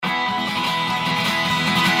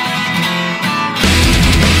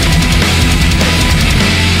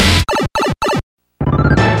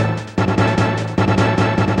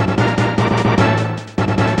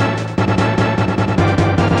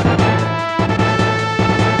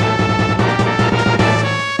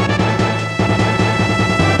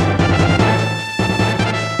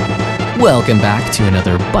Welcome back to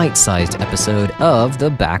another bite-sized episode of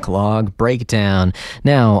the Backlog Breakdown.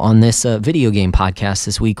 Now, on this video game podcast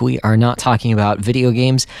this week, we are not talking about video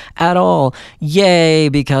games at all. Yay,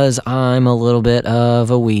 because I'm a little bit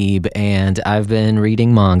of a weeb, and I've been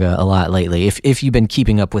reading manga a lot lately. If you've been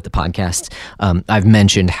keeping up with the podcast, I've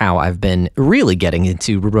mentioned how I've been really getting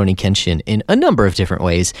into Rurouni Kenshin in a number of different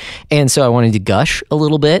ways, and so I wanted to gush a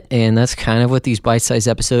little bit, and that's kind of what these bite-sized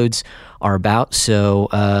episodes are about. So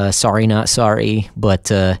sorry not sorry,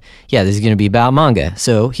 but yeah, this is going to be about manga.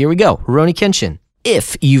 So here we go. Rurouni Kenshin.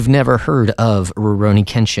 If you've never heard of Rurouni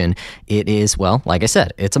Kenshin, it is, well, like I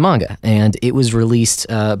said, it's a manga, and it was released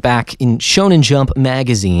back in Shonen Jump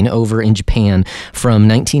magazine over in Japan from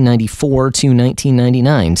 1994 to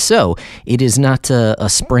 1999. So it is not a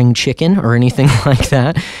spring chicken or anything like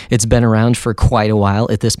that. It's been around for quite a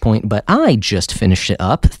while at this point, but I just finished it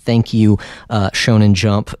up. Thank you, Shonen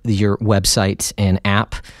Jump, your website and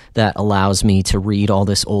app that allows me to read all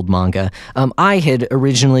this old manga. I had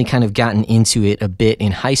originally kind of gotten into it a bit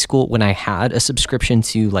in high school when I had a subscription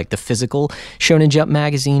to like the physical Shonen Jump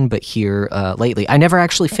magazine, but here lately, I never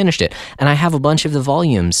actually finished it. And I have a bunch of the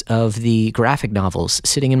volumes of the graphic novels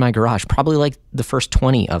sitting in my garage, probably like the first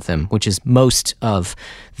 20 of them, which is most of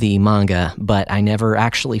the manga, but I never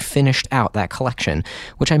actually finished out that collection,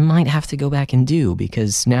 which I might have to go back and do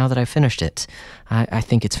because now that I've finished it, I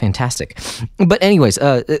think it's fantastic. But anyways,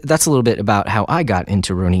 that's a little bit about how I got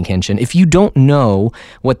into Rurouni Kenshin. If you don't know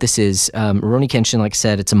what this is, Rurouni Kenshin, like I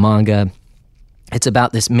said, it's a manga. It's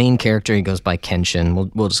about this main character. He goes by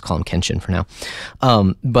Kenshin. We'll just call him Kenshin for now.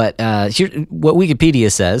 But here, what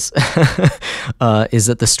Wikipedia says is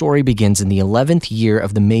that the story begins in the 11th year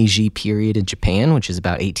of the Meiji period in Japan, which is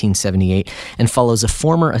about 1878, and follows a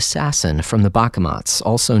former assassin from the Bakumatsu,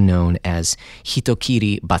 also known as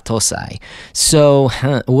Hitokiri Batosai. So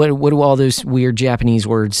what do all those weird Japanese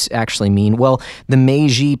words actually mean? Well, the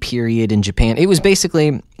Meiji period in Japan, it was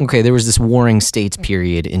basically, okay, there was this warring states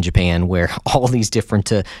period in Japan where all these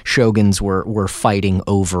different shoguns were fighting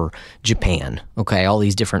over Japan. Okay, all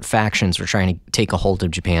these different factions were trying to take a hold of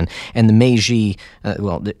Japan, and the Meiji,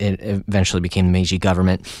 it eventually became the Meiji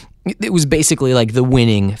government. It was basically like the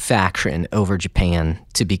winning faction over Japan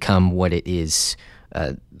to become what it is,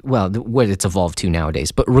 what it's evolved to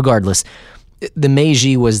nowadays. But regardless, the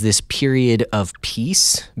Meiji was this period of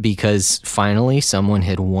peace because finally someone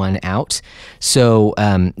had won out. So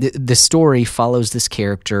the story follows this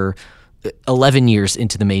character 11 years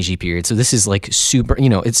into the Meiji period. So this is like super,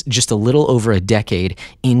 it's just a little over a decade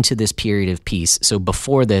into this period of peace. So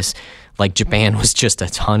before this, like Japan was just a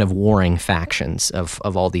ton of warring factions of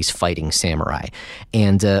all these fighting samurai.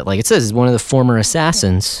 And like it says, one of the former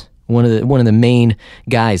assassins, one of the main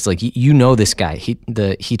guys, like this guy,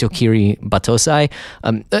 the Hitokiri Batosai.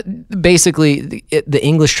 Basically, the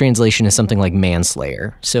English translation is something like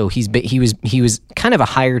manslayer. So he was kind of a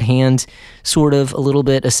hired hand, sort of a little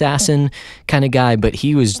bit assassin kind of guy, but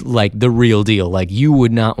he was like the real deal. Like you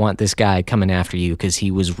would not want this guy coming after you because he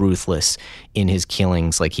was ruthless in his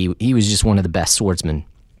killings. Like he was just one of the best swordsmen.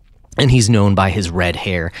 And he's known by his red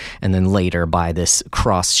hair, and then later by this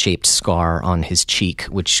cross-shaped scar on his cheek,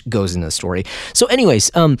 which goes into the story. So anyways,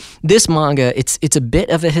 this manga, it's a bit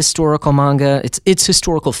of a historical manga. It's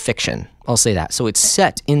historical fiction, I'll say that. So it's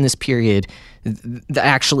set in this period that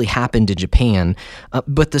actually happened in Japan,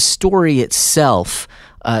 but the story itself,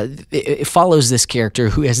 it follows this character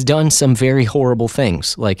who has done some very horrible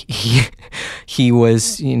things. Like he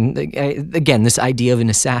was, again, this idea of an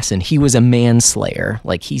assassin. He was a manslayer.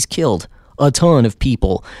 Like he's killed a ton of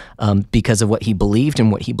people because of what he believed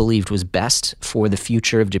and what he believed was best for the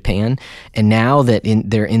future of Japan. And now that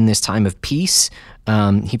they're in this time of peace,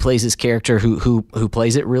 he plays this character who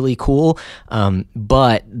plays it really cool,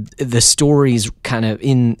 but the stories kind of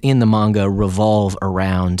in the manga revolve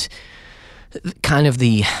around kind of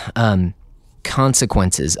the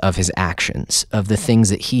consequences of his actions, of the things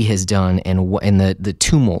that he has done, and the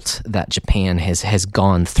tumult that Japan has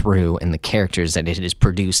gone through, and the characters that it has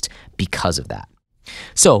produced because of that.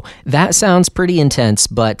 So that sounds pretty intense,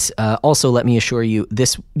 but also let me assure you,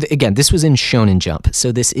 this was in Shonen Jump,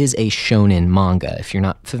 so this is a shonen manga. If you're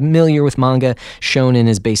not familiar with manga, shonen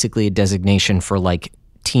is basically a designation for like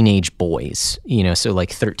teenage boys, so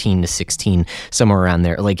like 13 to 16, somewhere around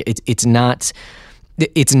there. Like it's not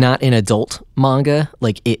an adult manga.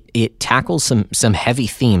 Like it tackles some heavy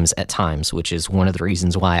themes at times, which is one of the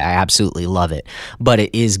reasons why I absolutely love it. But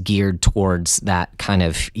it is geared towards that kind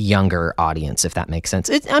of younger audience, if that makes sense.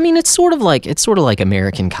 It's sort of like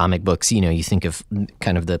American comic books. You think of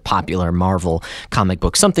kind of the popular Marvel comic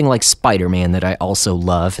book, something like Spider-Man that I also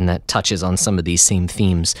love, and that touches on some of these same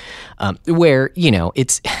themes, where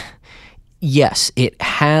yes, it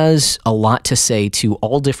has a lot to say to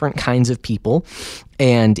all different kinds of people,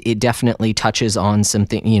 and it definitely touches on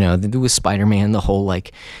something, with Spider-Man, the whole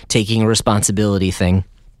like taking a responsibility thing.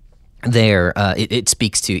 There, it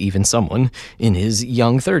speaks to even someone in his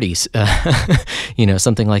young 30s,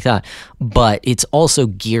 something like that. But it's also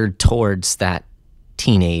geared towards that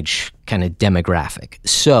teenage kind of demographic.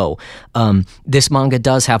 So this manga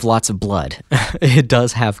does have lots of blood. It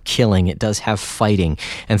does have killing. It does have fighting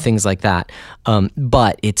and things like that.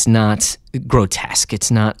 But it's not grotesque. It's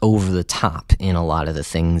not over the top in a lot of the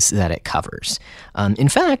things that it covers. In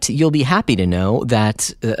fact, you'll be happy to know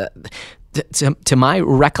that to my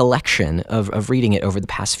recollection of reading it over the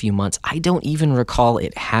past few months, I don't even recall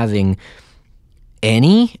it having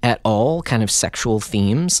any at all kind of sexual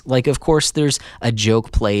themes. Like, of course, there's a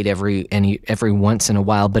joke played every once in a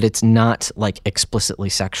while, but it's not like explicitly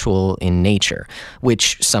sexual in nature,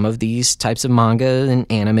 which some of these types of manga and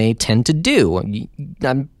anime tend to do.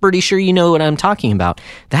 I'm pretty sure you know what I'm talking about.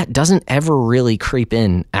 That doesn't ever really creep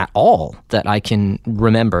in at all that I can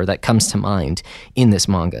remember that comes to mind in this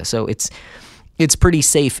manga. So it's pretty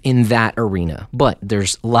safe in that arena, but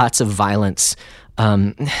there's lots of violence.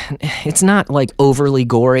 It's not like overly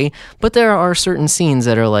gory, but there are certain scenes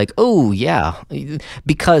that are like, oh yeah,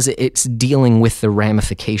 because it's dealing with the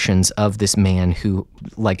ramifications of this man who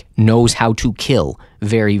like knows how to kill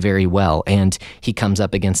very, very well. And he comes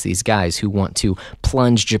up against these guys who want to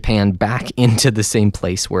plunge Japan back into the same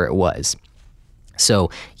place where it was.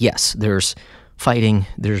 So yes, there's fighting,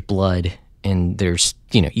 there's blood, and there's,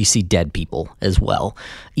 you see dead people as well,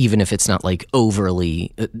 even if it's not like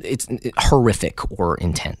overly, it's horrific or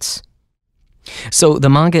intense. So the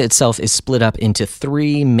manga itself is split up into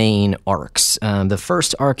 3 main arcs. The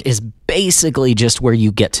first arc is basically just where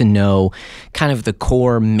you get to know kind of the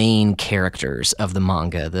core main characters of the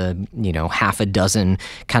manga, the, half a dozen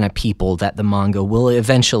kind of people that the manga will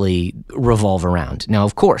eventually revolve around. Now,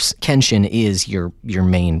 of course, Kenshin is your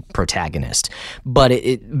main protagonist, but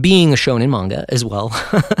it being a shonen manga as well,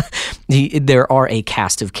 there are a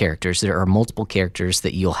cast of characters. There are multiple characters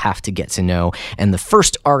that you'll have to get to know, and the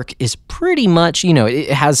first arc is pretty much, it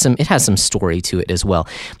has some story to it as well.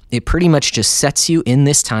 It pretty much just sets you in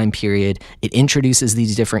this time period. It introduces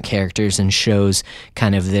these different characters and shows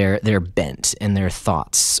kind of their bent and their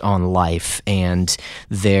thoughts on life and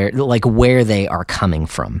their like where they are coming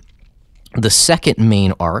from. The second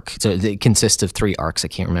main arc, so it consists of 3 arcs. I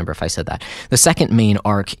can't remember if I said that. The second main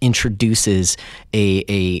arc introduces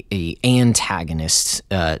a antagonist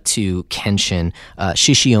to Kenshin,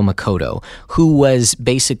 Shishio Makoto, who was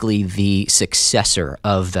basically the successor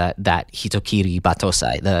of that Hitokiri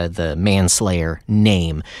Batosai, the manslayer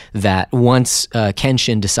name. That once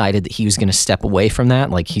Kenshin decided that he was going to step away from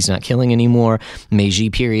that, like he's not killing anymore, Meiji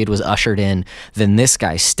period was ushered in. Then this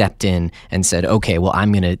guy stepped in and said, "Okay, well,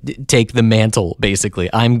 I'm going to take the mantle, basically.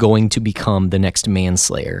 I'm going to become the next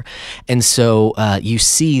manslayer." And so you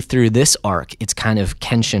see through this arc, it's kind of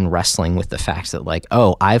Kenshin wrestling with the fact that like,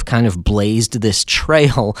 oh, I've kind of blazed this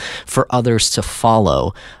trail for others to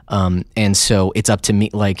follow. And so it's up to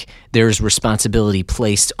me, like there's responsibility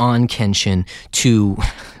placed on Kenshin to,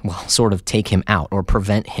 well, sort of take him out or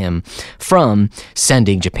prevent him from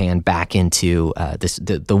sending Japan back into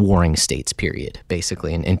the warring states period,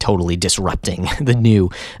 basically, and totally disrupting the new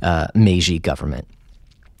Meiji government.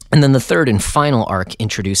 And then the third and final arc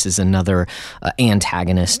introduces another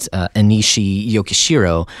antagonist, Anishi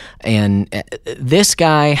Yokishiro. And this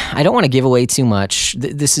guy, I don't want to give away too much.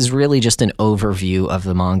 This is really just an overview of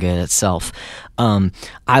the manga itself.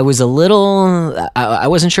 I was I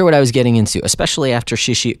wasn't sure what I was getting into, especially after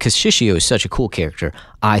Shishio, because Shishio is such a cool character.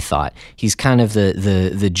 I thought he's kind of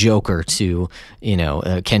the Joker to,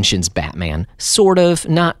 Kenshin's Batman. Sort of,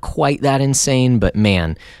 not quite that insane, but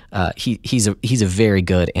man, he's a very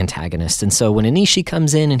good antagonist. And so when Anishi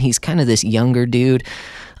comes in and he's kind of this younger dude,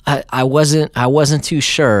 I wasn't too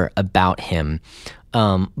sure about him.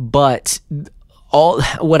 But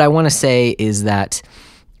what I want to say is that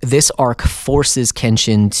this arc forces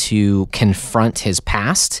Kenshin to confront his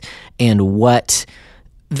past and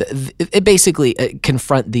basically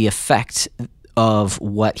confront the effect of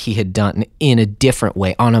what he had done in a different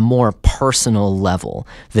way, on a more personal level,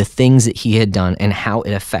 the things that he had done and how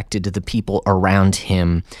it affected the people around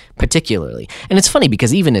him particularly. And it's funny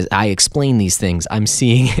because even as I explain these things, I'm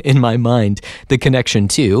seeing in my mind the connection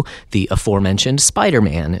to the aforementioned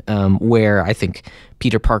Spider-Man, where I think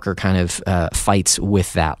Peter Parker kind of fights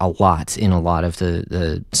with that a lot in a lot of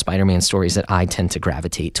the Spider-Man stories that I tend to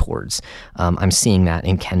gravitate towards. I'm seeing that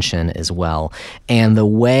in Kenshin as well. And the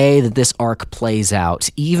way that this arc plays out,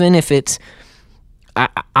 even if it's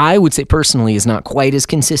I would say personally is not quite as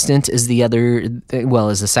consistent as the other, well,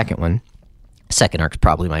 as the second one. Second arc's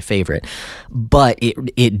probably my favorite, but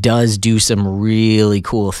it does do some really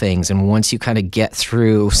cool things. And once you kind of get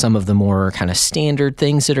through some of the more kind of standard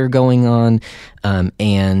things that are going on,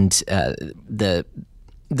 and the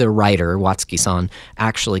writer Watsuki-san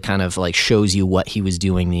actually kind of like shows you what he was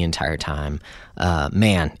doing the entire time,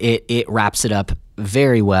 man, it wraps it up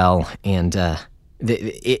very well. And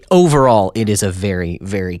overall, it is a very,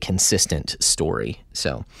 very consistent story.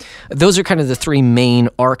 So those are kind of the three main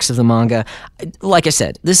arcs of the manga. Like I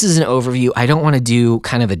said, this is an overview. I don't want to do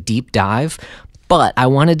kind of a deep dive, but I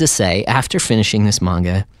wanted to say, after finishing this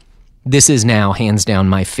manga, this is now hands down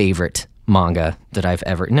my favorite manga that I've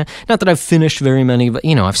ever, not that I've finished very many, but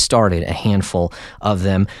I've started a handful of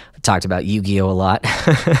them. Talked about Yu-Gi-Oh! A lot.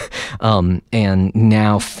 And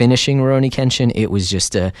now finishing Rurouni Kenshin, it was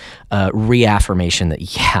just a reaffirmation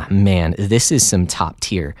that, yeah, man, this is some top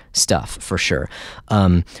tier stuff for sure.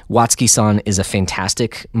 Watsuki-san is a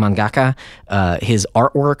fantastic mangaka. His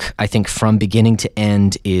artwork, I think from beginning to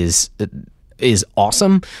end is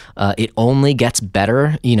awesome. It only gets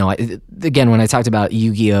better. Again, when I talked about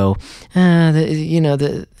Yu-Gi-Oh,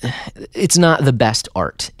 it's not the best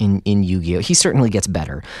art in Yu-Gi-Oh. He certainly gets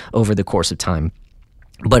better over the course of time,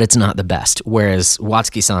 but it's not the best. Whereas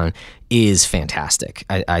Watsuki-san is fantastic.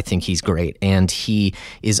 I think he's great. And he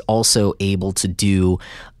is also able to do,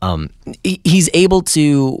 he's able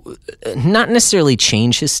to not necessarily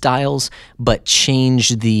change his styles, but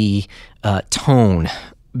change the tone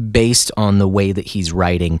based on the way that he's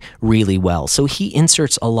writing really well. So he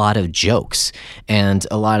inserts a lot of jokes and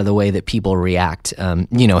a lot of the way that people react.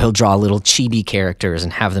 He'll draw little chibi characters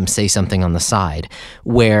and have them say something on the side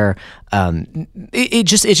where it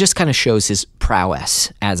just kind of shows his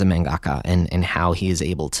prowess as a mangaka and how he is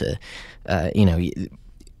able to,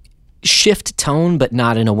 shift tone, but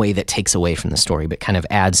not in a way that takes away from the story, but kind of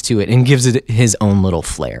adds to it and gives it his own little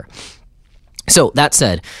flair. So that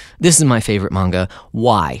said, this is my favorite manga.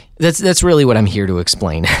 Why? That's really what I'm here to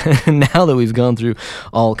explain. Now that we've gone through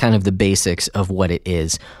all kind of the basics of what it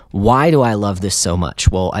is, why do I love this so much?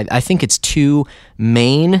 Well, I think it's two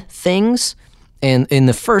main things. And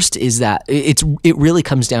the first is that it really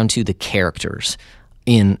comes down to the characters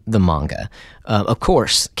in the manga. Of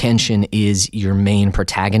course, Kenshin is your main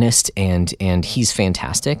protagonist, and he's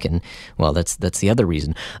fantastic. And, well, that's the other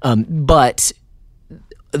reason. But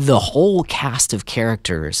the whole cast of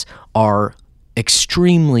characters are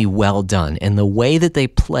extremely well done, and the way that they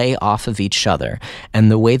play off of each other and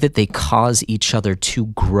the way that they cause each other to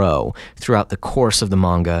grow throughout the course of the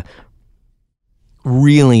manga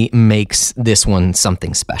really makes this one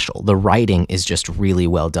something special. The writing is just really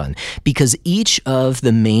well done because each of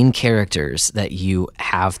the main characters that you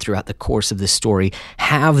have throughout the course of this story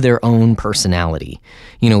have their own personality.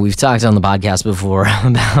 We've talked on the podcast before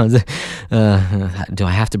about, do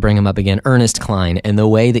I have to bring him up again? Ernest Cline, and the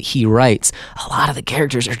way that he writes. A lot of the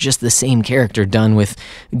characters are just the same character done with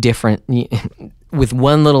different, with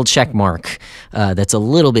one little check mark that's a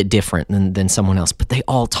little bit different than someone else, but they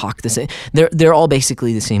all talk the same. They're all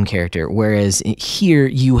basically the same character, whereas here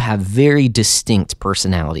you have very distinct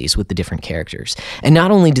personalities with the different characters. And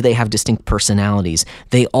not only do they have distinct personalities,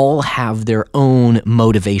 they all have their own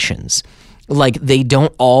motivations. Like, they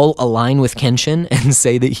don't all align with Kenshin and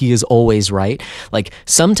say that he is always right. Like,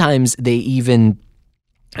 sometimes they even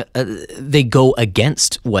they go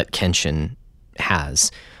against what Kenshin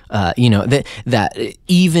has. That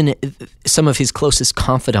even some of his closest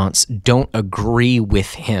confidants don't agree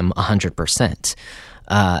with him 100%.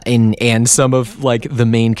 And some of like the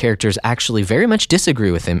main characters actually very much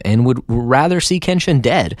disagree with him and would rather see Kenshin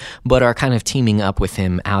dead, but are kind of teaming up with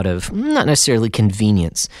him out of not necessarily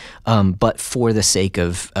convenience, but for the sake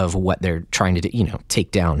of what they're trying to do,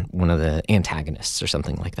 take down one of the antagonists or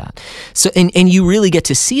something like that. So, and you really get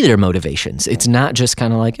to see their motivations. It's not just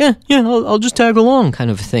kind of like, I'll just tag along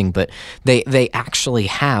kind of a thing, but they actually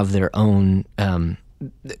have their own,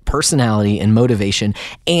 personality and motivation,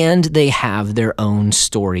 and they have their own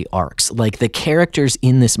story arcs. Like, the characters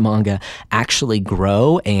in this manga actually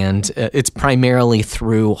grow, and it's primarily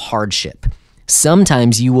through hardship.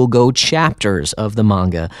 Sometimes you will go chapters of the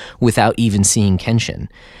manga without even seeing Kenshin.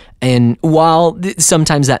 And while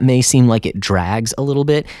sometimes that may seem like it drags a little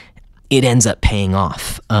bit, it ends up paying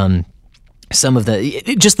off. Some of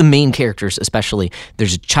just the main characters, especially,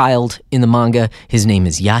 there's a child in the manga. His name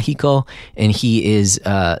is Yahiko, and he is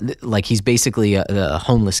he's basically a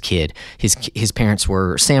homeless kid. His parents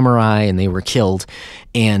were samurai and they were killed,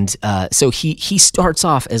 and so he starts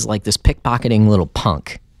off as like this pickpocketing little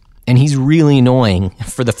punk, And he's really annoying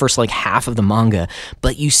for the first like half of the manga,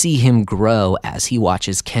 but you see him grow as he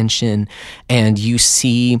watches Kenshin, and you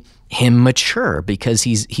see him mature because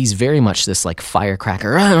he's very much this like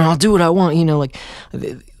firecracker. I'll do what I want, like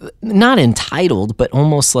not entitled, but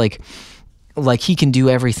almost like he can do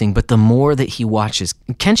everything. But the more that he watches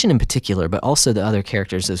Kenshin in particular, but also the other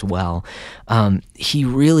characters as well, he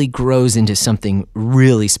really grows into something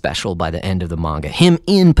really special by the end of the manga. Him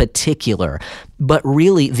in particular, but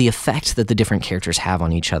really the effect that the different characters have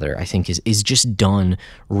on each other, I think is just done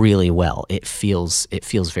really well. It feels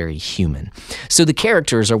very human. So the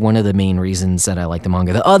characters are one of the main reasons that I like the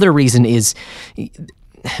manga. The other reason is,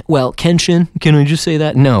 well, Kenshin, can I just say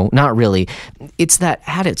that? No, not really. It's that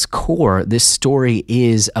at its core, this story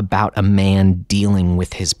is about a man dealing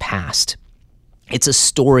with his past. It's a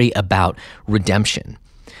story about redemption.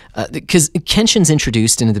 Because Kenshin's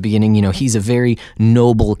introduced, and at the beginning, he's a very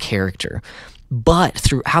noble character. But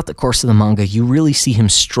throughout the course of the manga, you really see him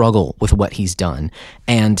struggle with what he's done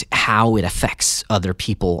and how it affects other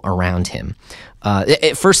people around him.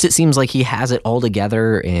 At first, it seems like he has it all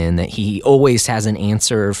together and that he always has an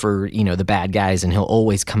answer for, the bad guys, and he'll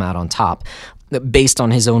always come out on top based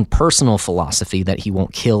on his own personal philosophy that he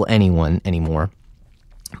won't kill anyone anymore.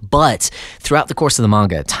 But throughout the course of the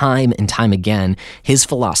manga, time and time again, his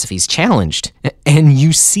philosophy is challenged. And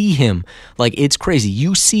you see him, like, it's crazy.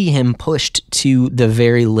 You see him pushed to the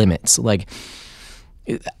very limits. Like,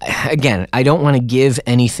 again, I don't want to give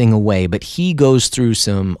anything away, but he goes through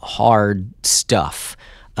some hard stuff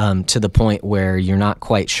to the point where you're not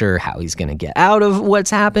quite sure how he's going to get out of what's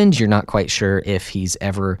happened. You're not quite sure if he's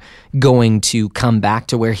ever going to come back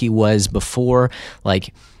to where he was before.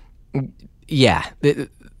 Like, yeah,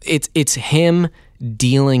 it's him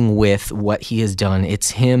dealing with what he has done. It's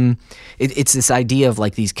him. It's this idea of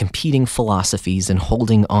like these competing philosophies and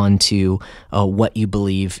holding on to what you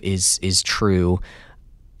believe is true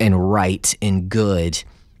and right and good,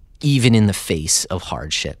 even in the face of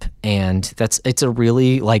hardship. And it's a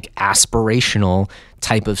really like aspirational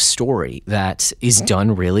type of story that is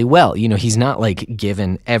done really well. He's not like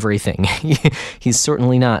given everything. He's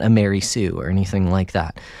certainly not a Mary Sue or anything like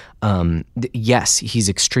that. Yes, he's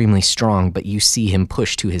extremely strong, but you see him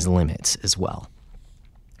push to his limits as well.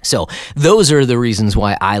 So those are the reasons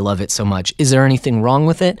why I love it so much. Is there anything wrong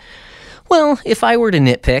with it? Well, if I were to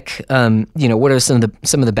nitpick, what are some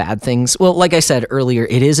of the bad things? Well, like I said earlier,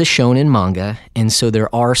 it is a shonen manga, and so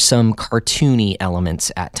there are some cartoony elements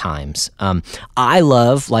at times. I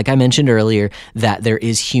love, like I mentioned earlier, that there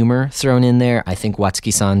is humor thrown in there. I think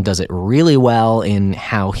Watsuki-san does it really well in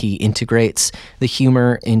how he integrates the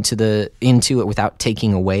humor into it without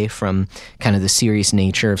taking away from kind of the serious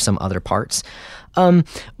nature of some other parts.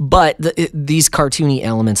 But these cartoony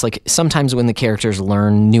elements, like sometimes when the characters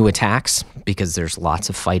learn new attacks, because there's lots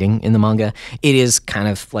of fighting in the manga, it is kind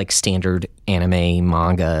of like standard anime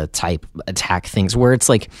manga type attack things where it's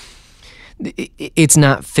like, it's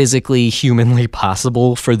not physically humanly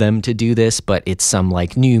possible for them to do this, but it's some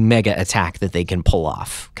like new mega attack that they can pull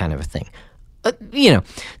off kind of a thing.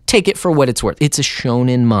 Take it for what it's worth. It's a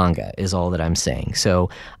shonen manga is all that I'm saying. So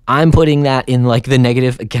I'm putting that in like the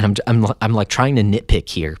negative. Again, I'm like trying to nitpick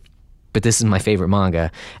here, but this is my favorite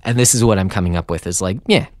manga. And this is what I'm coming up with is like,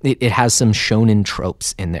 yeah, it has some shonen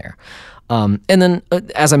tropes in there. And then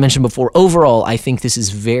as I mentioned before, overall, I think this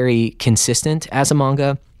is very consistent as a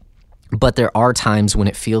manga. But there are times when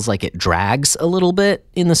it feels like it drags a little bit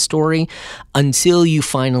in the story until you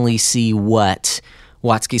finally see what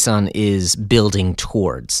Watsuki-san is building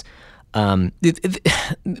towards.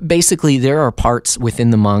 Basically, there are parts within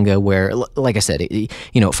the manga where, like I said, it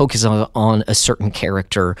focuses on a certain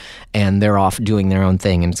character and they're off doing their own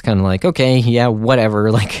thing. And it's kind of like, okay, yeah,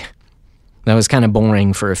 whatever. Like, that was kind of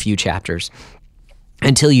boring for a few chapters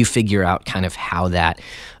until you figure out kind of how that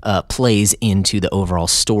plays into the overall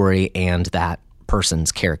story and that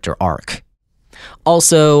person's character arc.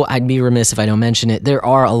 Also, I'd be remiss if I don't mention it, there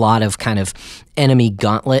are a lot of kind of enemy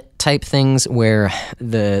gauntlet type things where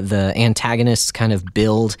the antagonists kind of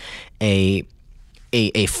build a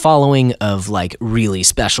following of like really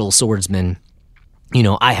special swordsmen.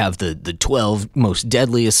 I have the 12 most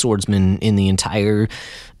deadliest swordsmen in the entire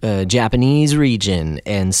Japanese region.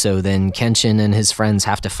 And so then Kenshin and his friends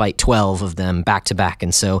have to fight 12 of them back to back.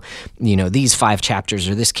 And so, these 5 chapters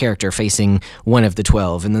are this character facing one of the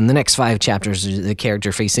 12. And then the next 5 chapters are the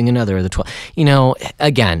character facing another of the 12.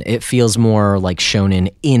 Again, it feels more like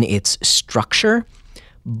shonen in its structure.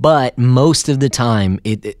 But most of the time,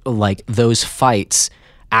 it like those fights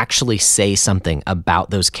actually say something about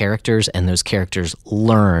those characters, and those characters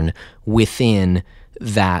learn within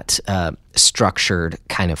that structured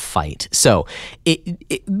kind of fight. So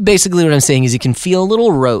basically what I'm saying is it can feel a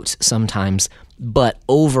little rote sometimes, but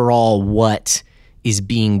overall what is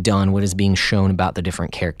being done, what is being shown about the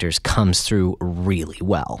different characters comes through really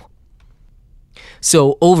well.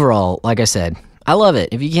 So overall, like I said, I love it.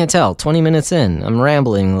 If you can't tell, 20 minutes in, I'm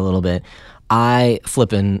rambling a little bit. I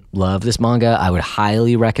flippin' love this manga. I would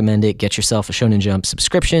highly recommend it. Get yourself a Shonen Jump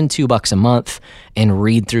subscription, $2 a month, and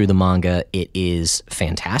read through the manga. It is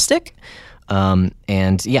fantastic.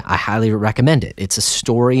 And yeah, I highly recommend it. It's a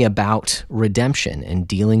story about redemption and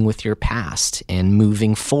dealing with your past and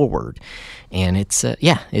moving forward. And it's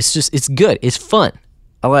good. It's fun.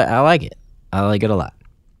 I like it. I like it a lot.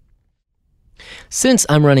 Since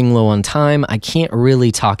I'm running low on time, I can't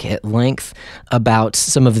really talk at length about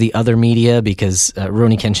some of the other media because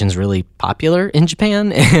Rurouni Kenshin's really popular in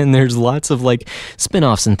Japan, and there's lots of like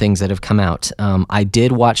spin-offs and things that have come out. I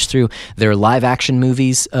did watch through their live-action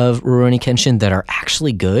movies of Rurouni Kenshin that are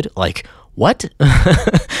actually good. Like, what?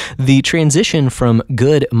 The transition from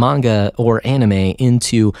good manga or anime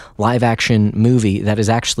into live-action movie that is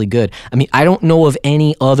actually good. I mean, I don't know of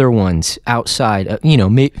any other ones outside,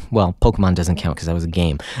 Pokemon doesn't count because that was a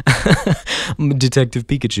game. Detective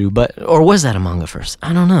Pikachu, or was that a manga first?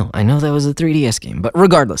 I don't know. I know that was a 3DS game, but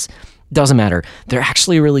regardless, doesn't matter. They're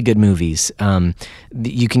actually really good movies.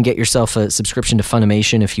 You can get yourself a subscription to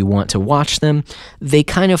Funimation if you want to watch them. They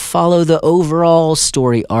kind of follow the overall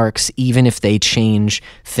story arcs, even if they change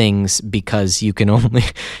things, because you can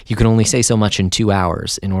only say so much in 2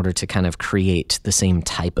 hours in order to kind of create the same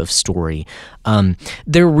type of story.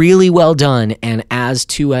 They're really well done, and as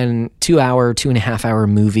 2.5 hour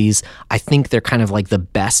movies, I think they're kind of like the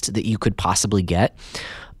best that you could possibly get.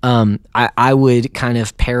 I would kind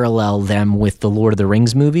of parallel them with the Lord of the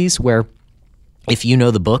Rings movies, where if you know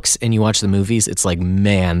the books and you watch the movies, it's like,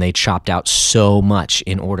 man, they chopped out so much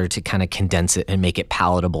in order to kind of condense it and make it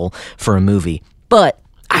palatable for a movie. But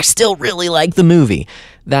I still really like the movie.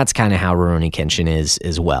 That's kind of how Rurouni Kenshin is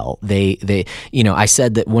as well. I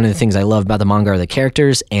said that one of the things I love about the manga are the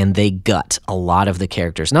characters, and they gut a lot of the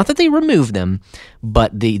characters. Not that they remove them,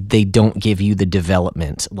 but they don't give you the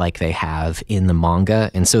development like they have in the manga.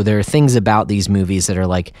 And so there are things about these movies that are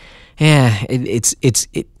like,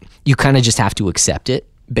 you kind of just have to accept it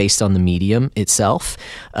based on the medium itself.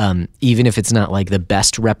 Even if it's not like the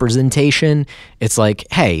best representation, it's like,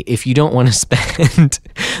 hey, if you don't want to spend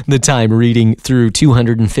the time reading through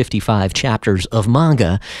 255 chapters of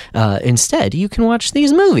manga, instead you can watch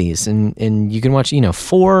these movies, and you can watch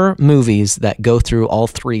 4 movies that go through all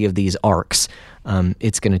 3 of these arcs.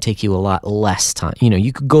 It's going to take you a lot less time.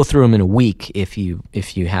 You could go through them in a week if you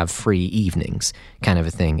have free evenings, kind of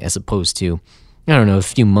a thing, as opposed to, I don't know, a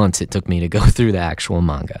few months it took me to go through the actual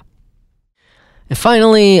manga. And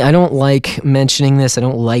finally, I don't like mentioning this, I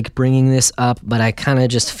don't like bringing this up, but I kind of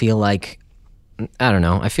just feel like, I don't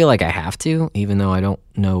know, I feel like I have to, even though I don't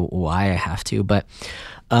know why I have to, but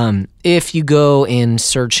if you go and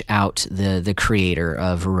search out the creator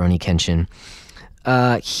of Rurouni Kenshin,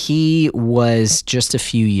 he was, just a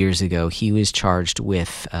few years ago, he was charged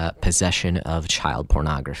with possession of child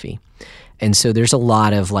pornography. And so there's a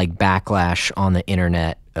lot of like backlash on the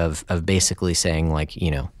internet of basically saying like,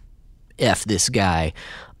 F this guy.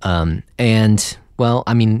 And well,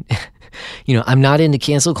 I mean, I'm not into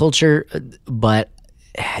cancel culture, but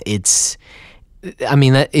it's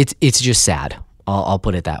just sad. I'll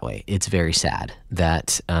put it that way. It's very sad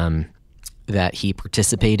that he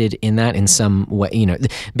participated in that in some way.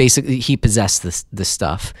 Basically he possessed this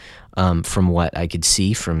stuff, from what I could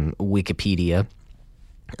see from Wikipedia.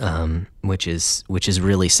 Which is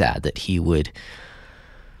really sad that he would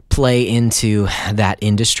play into that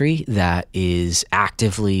industry that is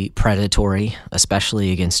actively predatory,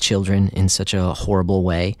 especially against children, in such a horrible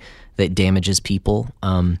way that damages people.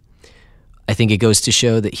 I think it goes to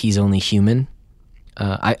show that he's only human.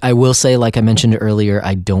 I will say, like I mentioned earlier,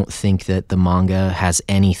 I don't think that the manga has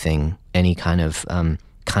any kind of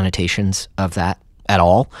connotations of that at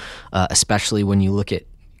all, especially when you look at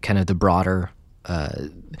kind of the broader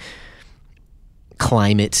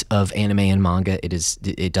climate of anime and manga.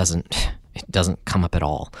 It doesn't come up at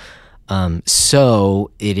all.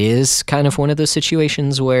 So it is kind of one of those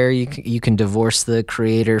situations where you can divorce the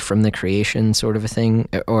creator from the creation, sort of a thing,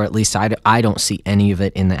 or at least I don't see any of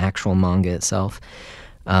it in the actual manga itself.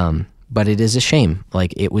 But it is a shame.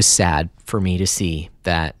 Like, it was sad for me to see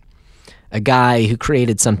that a guy who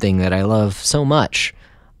created something that I love so much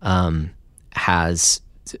has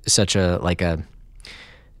such a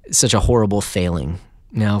horrible failing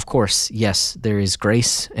Now, of course, yes, there is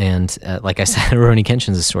grace, and like I said, Rurouni Kenshin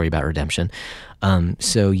is a story about redemption.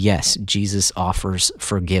 So yes, Jesus offers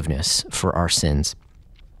forgiveness for our sins.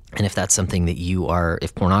 And if that's something that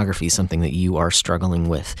if pornography is something that you are struggling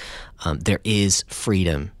with, there is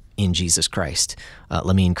freedom in Jesus Christ.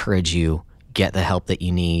 Let me encourage you, get the help that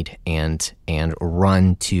you need and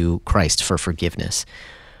run to Christ for forgiveness,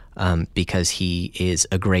 because he is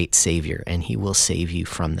a great Savior and he will save you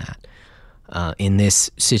from that. In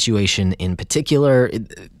this situation in particular,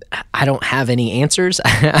 I don't have any answers.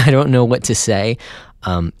 I don't know what to say.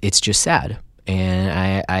 It's just sad.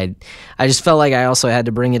 And I just felt like I also had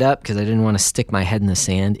to bring it up because I didn't want to stick my head in the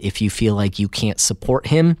sand. If you feel like you can't support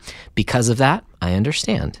him because of that, I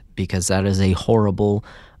understand, because that is a horrible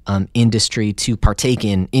industry to partake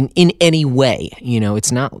in any way.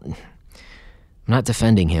 It's not... I'm not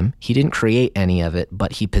defending him. He didn't create any of it,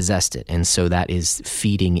 but he possessed it. And so that is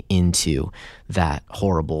feeding into that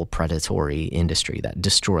horrible predatory industry that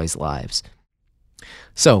destroys lives.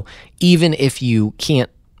 So even if you can't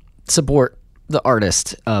support the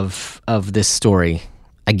artist of this story,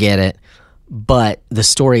 I get it. But the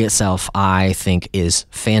story itself, I think, is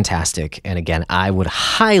fantastic. And again, I would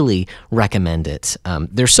highly recommend it.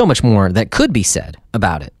 There's so much more that could be said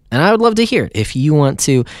about it. And I would love to hear it. If you want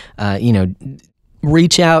to,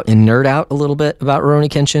 reach out and nerd out a little bit about Rurouni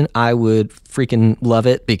Kenshin, I would freaking love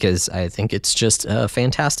it, because I think it's just a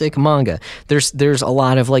fantastic manga. There's a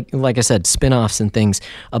lot of, like I said, spin-offs and things,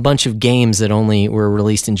 a bunch of games that only were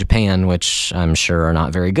released in Japan, which I'm sure are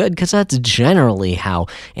not very good, because that's generally how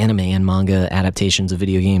anime and manga adaptations of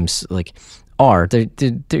video games are. They're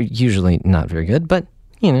usually not very good, but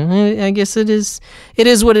I guess it is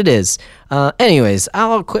what it is. Anyways,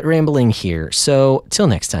 I'll quit rambling here. So till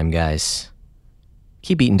next time, guys.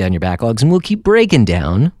 Keep beating down your backlogs, and we'll keep breaking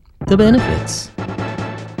down the benefits.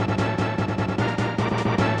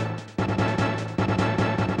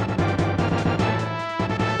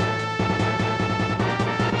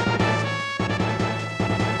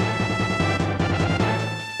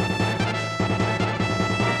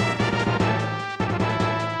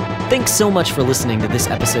 Thanks so much for listening to this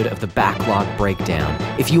episode of The Backlog Breakdown.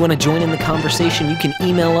 If you want to join in the conversation, you can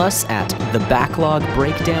email us at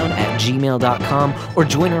thebacklog.breakdown@gmail.com or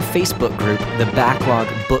join our Facebook group, The Backlog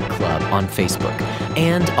Book Club, on Facebook.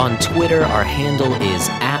 And on Twitter, our handle is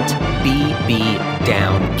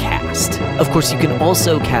 @BBDownCast. Of course, you can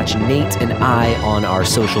also catch Nate and I on our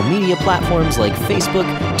social media platforms like Facebook,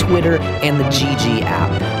 Twitter, and the GG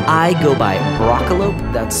app. I go by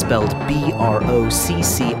Broccolope, that's spelled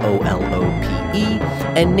BROCCOLOPE,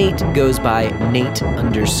 and Nate goes by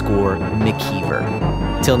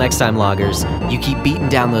Nate_McKeever. Till next time, loggers, you keep beating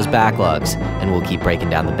down those backlogs, and we'll keep breaking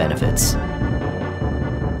down the benefits.